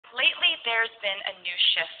there's been a new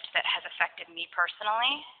shift that has affected me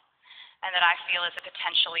personally and that I feel is a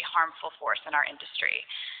potentially harmful force in our industry.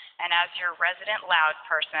 And as your resident loud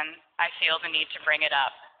person, I feel the need to bring it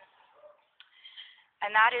up.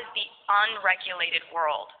 And that is the unregulated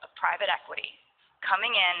world of private equity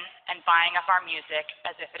coming in and buying up our music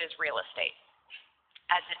as if it is real estate,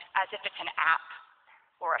 as if it's an app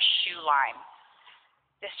or a shoe line.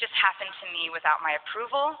 This just happened to me without my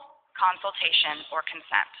approval, consultation, or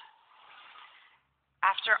consent.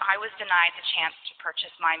 After I was denied the chance to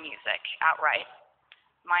purchase my music outright,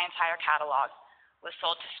 my entire catalog was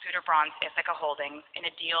sold to Scooter Braun's Ithaca Holdings in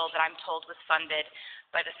a deal that I'm told was funded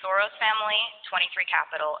by the Soros family, 23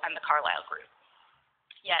 Capital, and the Carlyle Group.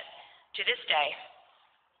 Yet, to this day,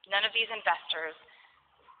 none of these investors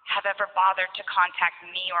have ever bothered to contact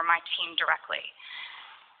me or my team directly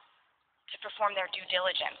to perform their due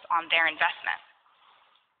diligence on their investment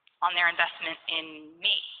in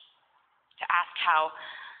me, to ask how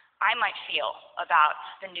I might feel about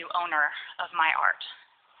the new owner of my art,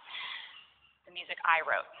 the music I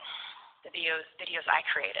wrote, the videos I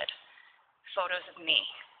created, photos of me,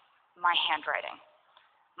 my handwriting,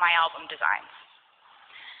 my album designs.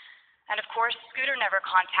 And of course, Scooter never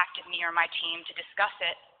contacted me or my team to discuss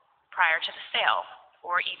it prior to the sale,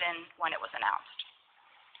 or even when it was announced.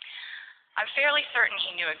 I'm fairly certain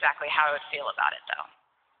he knew exactly how I would feel about it, though.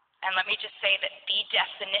 And let me just say that the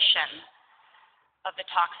definition of the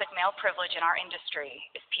toxic male privilege in our industry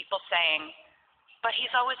is people saying, but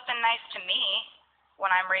he's always been nice to me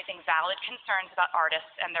when I'm raising valid concerns about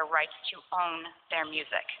artists and their rights to own their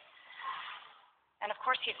music. And of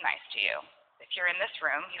course he's nice to you. If you're in this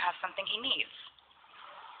room, you have something he needs.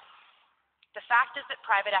 The fact is that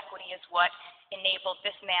private equity is what enabled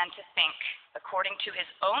this man to think, according to his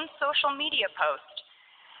own social media post,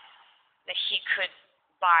 that he could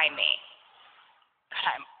buy me. But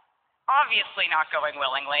I'm obviously not going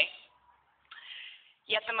willingly.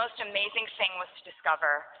 Yet the most amazing thing was to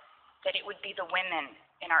discover that it would be the women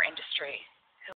in our industry